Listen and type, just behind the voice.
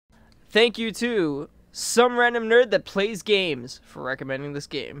thank you to some random nerd that plays games for recommending this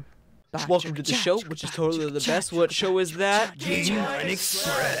game. Welcome to the show, which is totally the best. What show is that? Gameline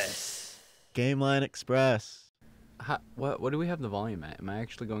Express. Gameline Express. What do we have the volume at? Am I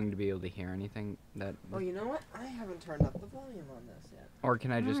actually going to be able to hear anything that... Oh, you know what? I haven't turned up the volume on this yet. Or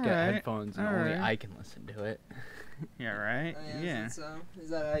can I just get headphones and only I can listen to it? Yeah, right? Oh, yeah. Is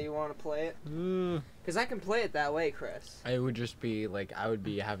that how you want to play it? Because I can play it that way, Chris. It would just be like, I would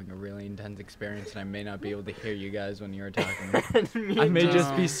be having a really intense experience and I may not be able to hear you guys when you were talking. I may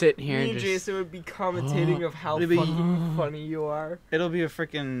just be sitting here and Jason would be commentating of how fucking funny you are. It'll be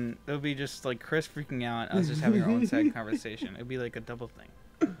just like Kris freaking out, us just having our own side conversation. It'd be like a double thing.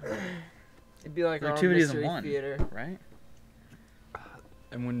 It'd be like our two videos mystery in one, theater. right?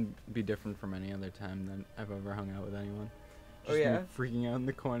 It wouldn't be different from any other time that I've ever hung out with anyone. Oh, yeah? Me freaking out in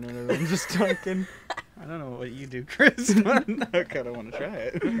the corner and I'm just talking. I don't know what you do, Kris, but I kind of want to try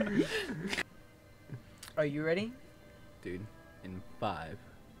it. Are you ready? Dude, in 5,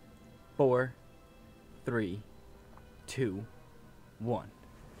 4, 3, 2, 1.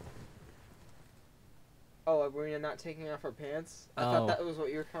 Oh, we're not taking off our pants? I thought that was what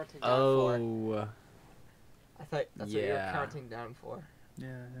you were counting down for. I thought that's what you were counting down for. Yeah.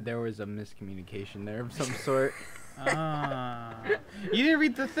 There was a miscommunication there of some sort. You didn't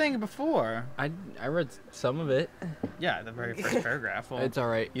read the thing before. I read some of it. Yeah, the very first paragraph. Well, it's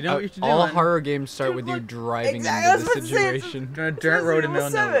alright. You know what you should do? All horror games start with you driving into the situation. On a dirt road in the middle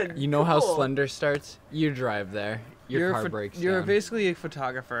of nowhere. You know how Slender starts? You drive there. Your car breaks down. You're basically a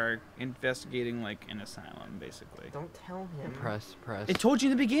photographer investigating like an asylum, basically. Don't tell him. Press. It told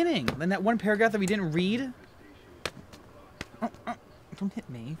you in the beginning. Then that one paragraph that we didn't read. Don't hit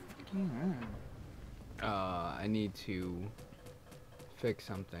me. I need to fix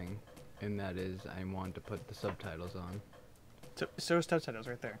something, and that is I want to put the subtitles on. So subtitles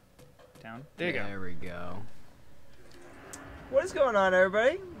right there. Down. There you go. There we go. What is going on,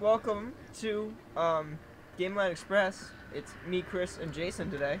 everybody? Welcome to Gameline Express. It's me, Kris, and Jason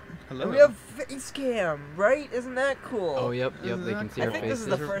today. Hello. And we have face cam, right? Isn't that cool? Oh, yep, they can see our faces. I think this is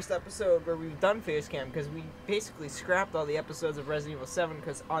the first episode where we've done face cam because we basically scrapped all the episodes of Resident Evil 7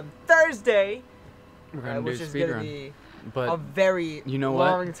 because on Thursday, which is going to be a very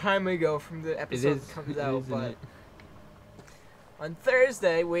long time ago from the episode comes out, but on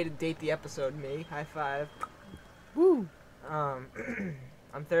Thursday, way to date the episode, me, high five. Woo! On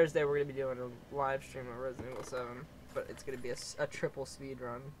Thursday, we're going to be doing a live stream of Resident Evil 7. But it's going to be a triple speed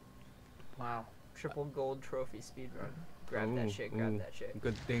run. Wow. Triple gold trophy speed run. Grab that shit, grab that shit.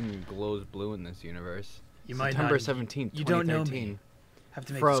 Good thing glows blue in this universe. You September 17th, 2013. You don't know me. Have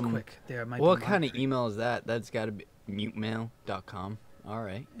to make this quick. What kind of email is that? That's got to be mutemail.com. All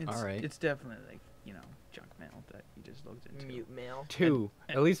right. It's definitely like, junk mail that you just looked into. Mute mail.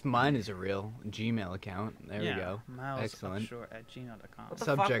 At least mine is a real Gmail account. There we go. Excellent. At gmail.com.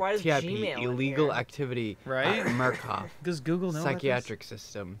 Subject TIP illegal activity. Right? Murkoff. Does Google know psychiatric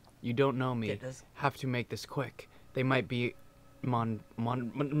system. You don't know me. Have to make this quick. They might be monitoring.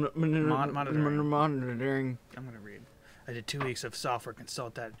 I'm gonna read. I did 2 weeks of software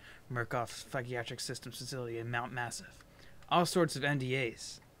consult at Murkoff's psychiatric systems facility in Mount Massive. All sorts of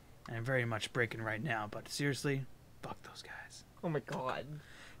NDAs. And I'm very much breaking right now, but seriously, fuck those guys. Oh my god.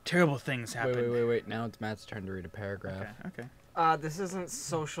 Terrible things happen. Wait. Now it's Matt's turn to read a paragraph. Okay. This isn't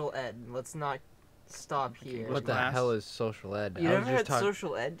social ed. Let's not stop here. What the hell is social ed? You never had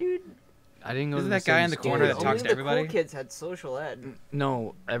social ed, dude? I didn't go to Isn't that guy in the corner that talks to everybody? Only the cool kids had social ed.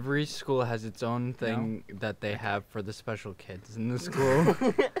 No, every school has its own thing that they have for the special kids in the school.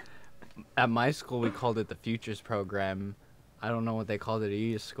 At my school, we called it the Futures Program. I don't know what they called it at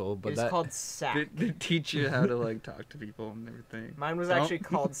your school, but it's called SAC. They teach you how to talk to people and everything. Mine was actually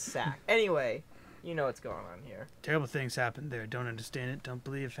called SAC. Anyway, you know what's going on here. Terrible things happened there. Don't understand it. Don't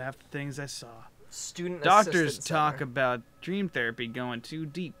believe half the things I saw. Doctors talk about dream therapy going too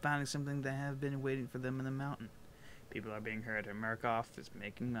deep, finding something that have been waiting for them in the mountain. People are being hurt, and Murkoff is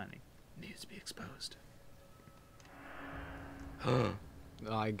making money. Needs to be exposed.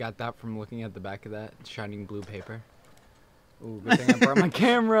 I got that from looking at the back of that shining blue paper. Ooh, good thing I brought my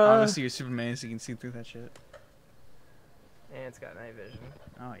camera. Honestly, you're Superman, so you can see through that shit. And it's got night vision.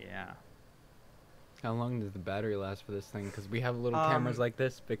 Oh, yeah. How long does the battery last for this thing? Because we have little cameras like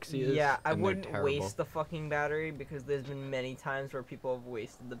this, Pixies. Yeah, I wouldn't waste the fucking battery because there's been many times where people have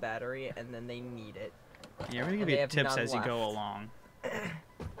wasted the battery and then they need it. Yeah, we're going to give you tips as you go along.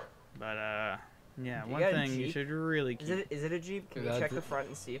 But, yeah, one thing you should really keep. Is it a Jeep? Can you check the front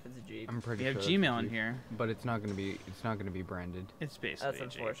and see if it's a Jeep? I'm pretty sure. You have Gmail in here, but it's not gonna be branded. It's basically.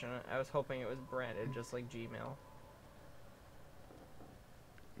 That's unfortunate. I was hoping it was branded just like Gmail.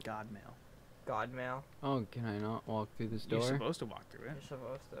 God mail. God mail. Oh, can I not walk through this door? You're supposed to walk through it. You're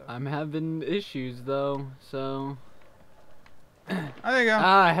supposed to. I'm having issues though, so. Oh, there you go.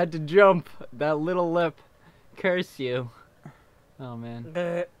 Ah, I had to jump. That little lip. Curse you. Oh man.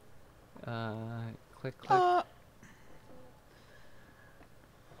 Click, click.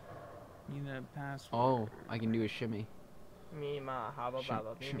 Need a password. Oh, I can do a shimmy. Me ma haba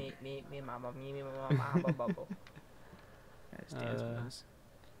baba me mama me haba baba.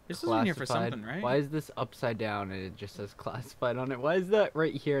 This is in here for something, right? Why is this upside down and it just says classified on it? Why is that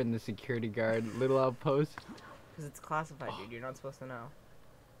right here in the security guard little outpost? Because it's classified, dude. You're not supposed to know.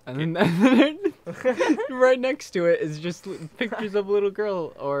 And then right next to it is just pictures of a little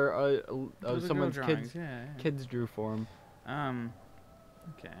girl or of someone's kids drew for him.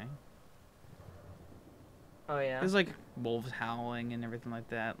 Okay. Oh yeah. There's like wolves howling and everything like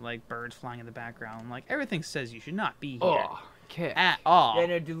that, like birds flying in the background. Like everything says you should not be here. Oh, okay. At all. Yeah,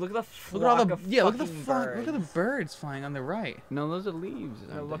 no, dude. Look at the flock look at all the of look at the fucking look at the birds flying on the right. No, those are leaves.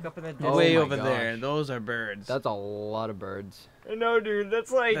 No, look up in the Oh Way my over gosh. there, those are birds. That's a lot of birds. No, dude.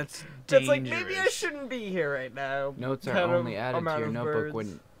 That's like That's like maybe I shouldn't be here right now. Notes are kind only of added to amount your of notebook birds.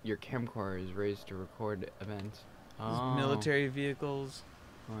 when your camcorder is raised to record events. There's Oh, military vehicles.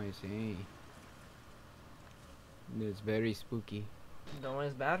 Oh, I see. It's very spooky. Don't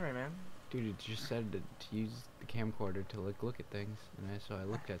waste battery, man. Dude, it just said to use the camcorder to like look at things, and so I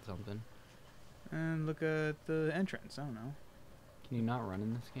looked at something. And look at the entrance. I don't know. Can you not run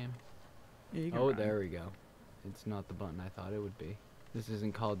in this game? Yeah, you can Oh, run. there we go. It's not the button I thought it would be. This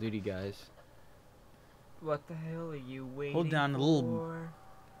isn't Call of Duty, guys. What the hell are you waiting Hold down the little-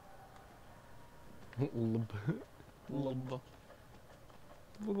 Lub.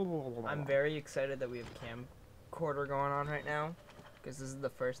 I'm very excited that we have camcorder going on right now, because this is the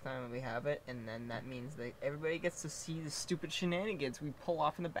first time that we have it, and then that means that everybody gets to see the stupid shenanigans we pull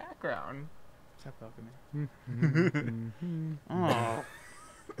off in the background. Stop talking to me. Oh,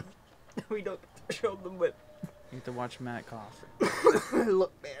 We don't get to show them what. you have to watch Matt cough.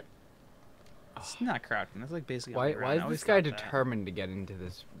 Look, man. It's not crouching. That's like basically. Why is this guy determined to get into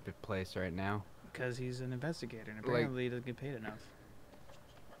this place right now? Because he's an investigator, and apparently he doesn't get paid enough.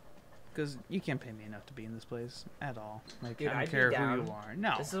 Because you can't pay me enough to be in this place at all. Like, Dude, I don't I'd be care who down. you are.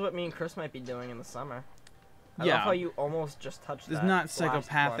 No. This is what me and Kris might be doing in the summer. I Yeah. love how you almost just touched There's that not last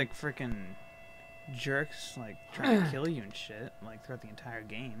psychopathic freaking jerks like trying to kill you and shit like throughout the entire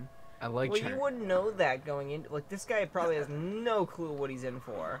game. I one. like Well, you wouldn't know that going in. Like, this guy probably has no clue what he's in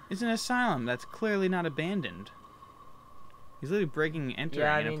for. It's an asylum that's clearly not abandoned. He's literally breaking and entering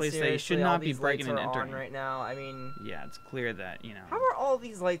Yeah, I in mean, a place that he should seriously, all not be these breaking lights and are entering. on right now. I mean, Yeah, it's clear that, you know. how are all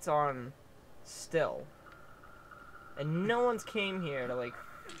these lights on still? And no one's came here to, like...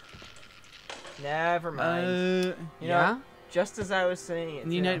 Never mind. You know, just as I was saying it. You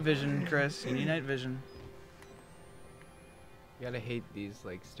need night vision, Kris. You need night vision. You gotta hate these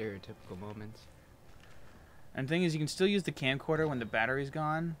like stereotypical moments. And the thing is, you can still use the camcorder when the battery's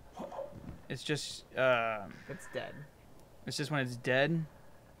gone. It's just, It's dead. it's just when it's dead,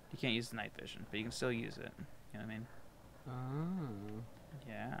 you can't use the night vision, but you can still use it. You know what I mean? Oh.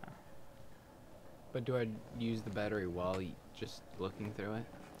 Yeah. But do I use the battery while just looking through it?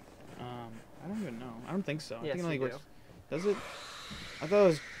 I don't even know. I don't think so. Yes, I think you it only do. works. Does it? I thought it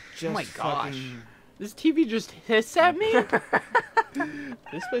was just. Oh my gosh. fucking- This TV just hissed at me?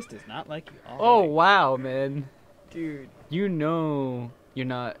 This place does not like you. Oh wow, man. Dude. You know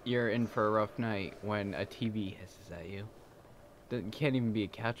you're in for a rough night when a TV hisses at you. That can't even be a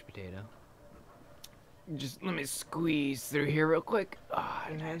couch potato. Just let me squeeze through here real quick. Ah,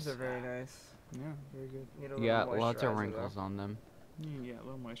 Your hands nice. are very nice. Yeah, very good. Need a You little got lots of moisturizer, wrinkles though. on them. Yeah, a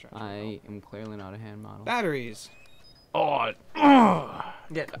little moisturizer. I am clearly not a hand model. Batteries. Oh, Yeah.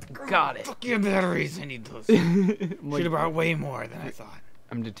 got it. Fuck your batteries. I need those. I'm, Should have brought way more than I thought.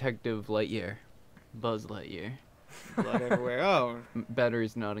 I'm Detective Lightyear. Buzz Lightyear. Blood everywhere. Oh.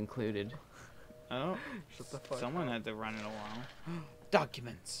 Batteries not included. Oh. Shut the fuck Someone up. had to run in a while.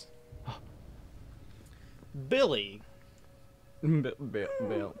 Documents. Billy.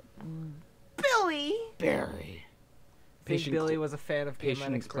 Bill. Billy! Barry. Think Billy was a fan of Gameline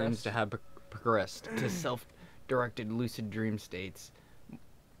Patient Express. claims to have progressed to self-directed lucid dream states.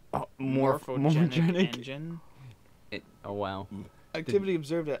 Morphogenic. Engine. Oh wow. Activity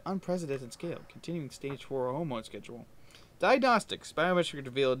observed at unprecedented scale. Continuing stage 4 hormone schedule. Diagnostics. Biometric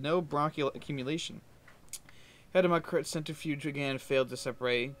revealed no bronchial accumulation. Head-to-microt centrifuge again failed to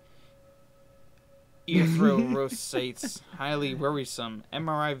separate. Erythrocytes. Highly worrisome.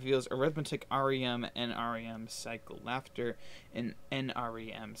 MRI reveals arithmetic REM and REM cycle. Laughter in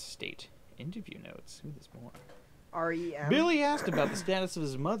NREM state. Interview notes. Ooh, there's more. R-E-M. Billy asked about the status of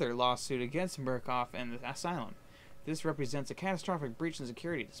his mother lawsuit against Murkoff and the asylum. This represents a catastrophic breach in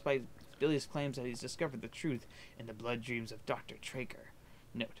security, despite Billy's claims that he's discovered the truth in the blood dreams of Dr. Traeger.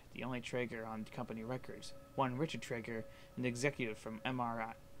 Note, the only Traeger on company records. One Richard Traeger, an executive from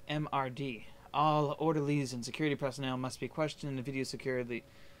MRD. All orderlies and security personnel must be questioned and video securely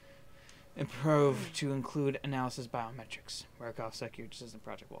improved to include analysis biometrics. Murkoff Security System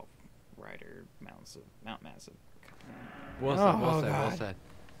Project Wolf. Rider, Mount Massive. Well said.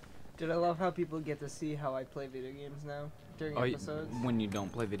 Dude, I love how people get to see how I play video games now during episodes. When you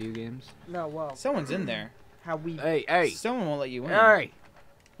don't play video games? No, well. Someone's in there. How we... Hey. Someone won't let you in. Hey.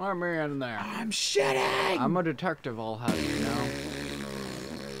 Let me in there. I'm shitting! I'm a detective, I'll have you know.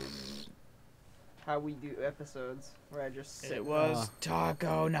 How we do episodes where I just sit. It was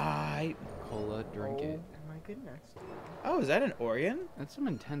taco night. Cola, drink it. Oh my goodness. Oh, is that an organ? That's some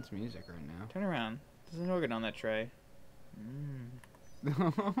intense music right now. Turn around. There's an organ on that tray.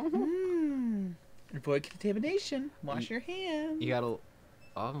 Avoid contamination. Wash your hands. You gotta...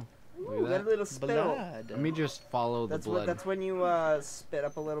 Oh. Ooh, got a little spittle. Let me just follow the blood. That's when you spit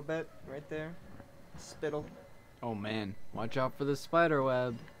up a little bit, right there. Spittle. Oh man, watch out for the spider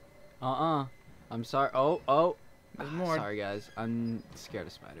web. I'm sorry. Oh. There's more. Sorry guys, I'm scared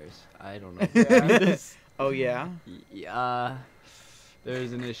of spiders. I don't know. Oh yeah? Yeah.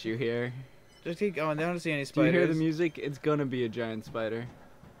 There's an issue here. Just keep going. I don't see any Do spiders. you hear the music? It's gonna be a giant spider.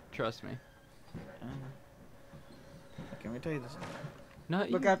 Trust me. Can we tell you this?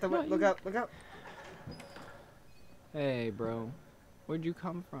 Look out the way. Look out. Hey, bro. Where'd you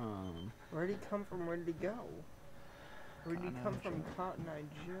come from? Where'd he come from? Where did he go? Where'd he come from, Cotton Eye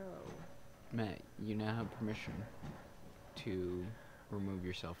Joe? Matt, you now have permission to remove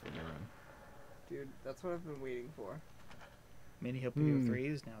yourself from your room. Dude, that's what I've been waiting for. MiniHippieGR 3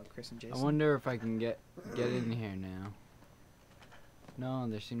 is now Kris and Jason. I wonder if I can get in here now. No,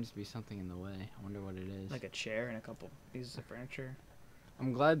 there seems to be something in the way. I wonder what it is. Like a chair and a couple pieces of furniture.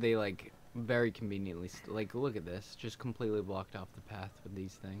 I'm glad they very conveniently look at this, just completely blocked off the path with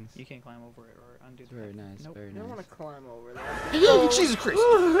these things. You can't climb over it or undo It's very nice, Nope. very I nice. don't want to climb over that. Oh, Jesus Christ!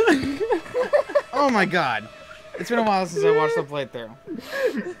 Oh my God! It's been a while since I watched the playthrough.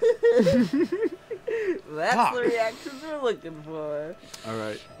 That's the reactions we're looking for. All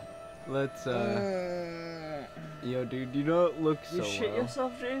right, let's yo, dude, you don't look so You shit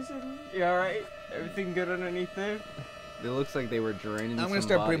yourself, Jason? You all right? Everything good underneath there? It looks like they were draining. I'm gonna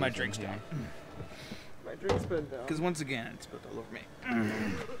start putting my drinks down. My drink's been down. Because once again, it's spilled all over me.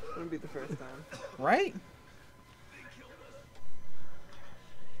 Wouldn't be the first time. Right?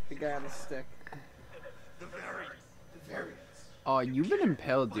 The guy on the stick. Oh, you've been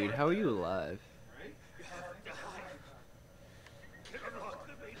impaled, dude. How are you alive?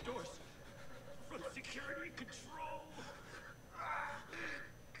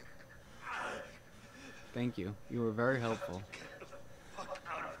 Thank you. You were very helpful.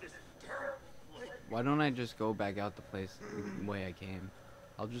 Why don't I just go back out the place the way I came?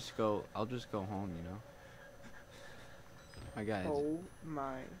 I'll just go home, you know? My guys. Oh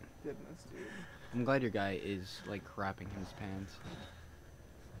my goodness, dude. I'm glad your guy is crapping his pants.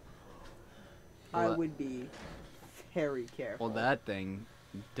 I would be very careful. Well, that thing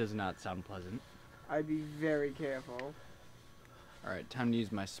does not sound pleasant. I'd be very careful. Alright, time to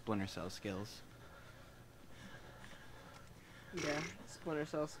use my Splinter Cell skills. Yeah, Splinter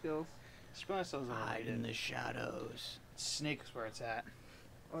Cell skills. Splinter Cell's Hide in the shadows. Snake is where it's at.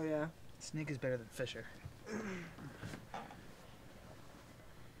 Oh yeah. Snake is better than Fisher.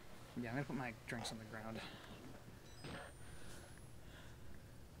 Yeah, I'm gonna put my drinks on the ground.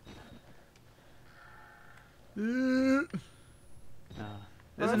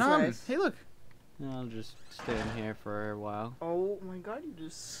 There's an arm. Nice. Hey, look. I'll just stay in here for a while. Oh my god, you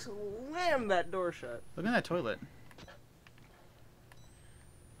just slammed that door shut. Look at that toilet.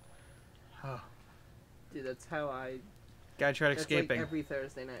 Oh. Dude, that's how I... Guy tried That's escaping. like every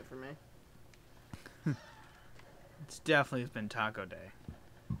Thursday night for me. It's definitely been Taco Day.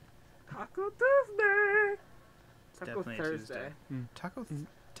 Taco Thursday! It's Taco definitely a Thursday. Tuesday.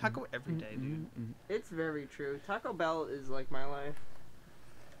 Taco every day, dude. It's very true. Taco Bell is like my life.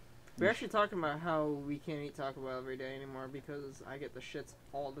 We're actually talking about how we can't eat Taco Bell every day anymore because I get the shits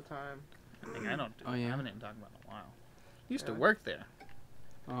all the time. I think I don't do Oh, it. yeah? I haven't even talked about it in a while. You used to Yeah. work there.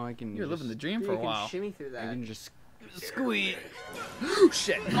 Oh, I can. You were living the dream Dude, for a you can while. shimmy through I that. can just squeeze.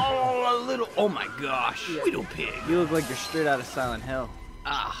 Shit. Oh, a little. Oh my gosh. Yeah. Little pig. You look like you're straight out of Silent Hill.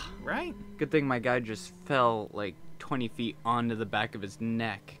 Ah. Right? Good thing my guy just fell 20 feet onto the back of his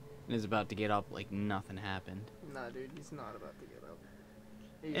neck and is about to get up like nothing happened. Nah, dude, he's not about to get up.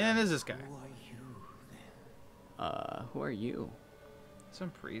 And there's this guy. Who are you? Some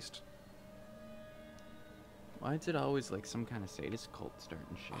priest. Why is it always like some kind of sadist cult starting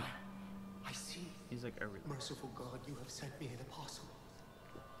shit? I see. He's like everything. Merciful God, you have sent me an apostle.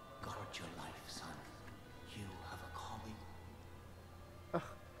 Guard your life, son. You have a calling.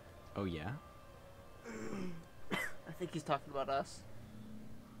 Oh yeah? I think he's talking about us.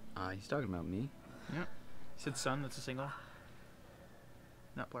 He's talking about me. Yeah. He said son, that's a single.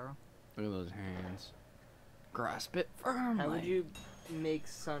 Not plural. Look at those hands. Grasp it firmly. How would you make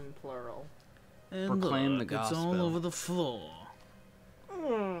son plural? And proclaim look, the gospel. It's all over the floor.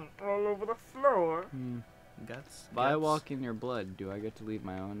 All over the floor. Guts. If I guts. walk in your blood, do I get to leave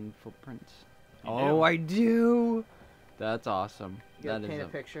my own footprints? You Oh, do. I do. That's awesome. You gotta That paint is a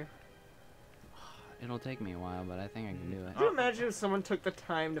picture. It'll take me a while, but I think I can do it. Could you imagine if someone took the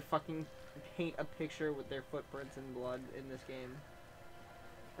time to fucking paint a picture with their footprints and blood in this game?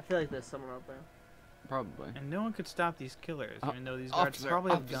 I feel like there's someone out there. Probably. And no one could stop these killers, even though these guards Officer,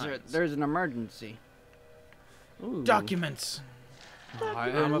 probably have officer, guns. there's an emergency. Ooh. Documents. I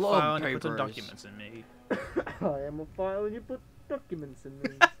I'm a love file and you put some papers. documents in me. I am a file and you put documents in me.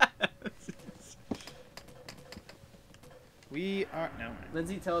 We are no.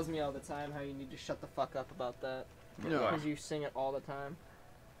 Lindsay tells me all the time how you need to shut the fuck up about that. Yeah. Because you sing it all the time.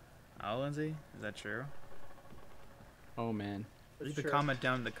 Oh, Lindsay, is that true? Oh man. Leave It's a true. comment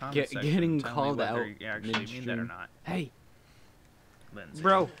down in the comment Get- section. getting Tell me called whether out you actually mean that or midstream. not, Hey, Lindsay.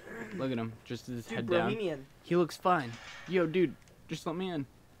 bro. Look at him. Just with his Dude, head down. Bohemian. He looks fine. Yo, dude, just let me in.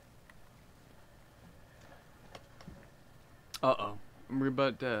 Uh-oh. We're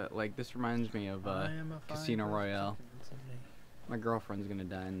about to, like, this reminds me of, I am a Casino fine Royale. person someday. My girlfriend's gonna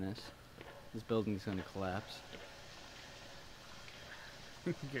die in this. This building's gonna collapse.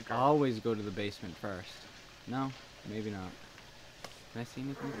 Good girl. Always go to the basement first. No, maybe not. Can I see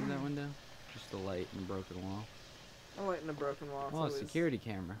anything through that window? Just a light and a broken wall. A light in a broken wall. Oh, a so security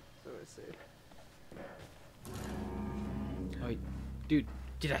camera. It's always safe. Oh, dude,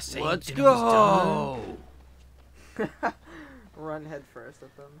 Did I say let's dinner was go! Run head first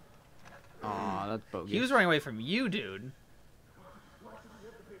at them. Aw, that's done? bogus. He was running away from you, dude.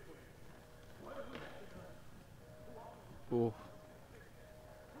 Ooh.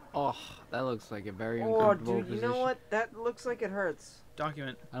 Oh, that looks like a very Oh, uncomfortable dude, position. you know what? That looks like it hurts.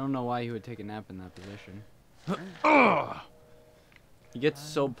 Document. I don't know why he would take a nap in that position. Ugh! He gets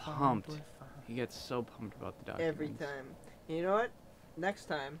so pumped. He gets so pumped about the documents. Every time. You know what? Next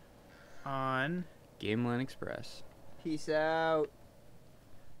time. On Gameline Express. Peace out.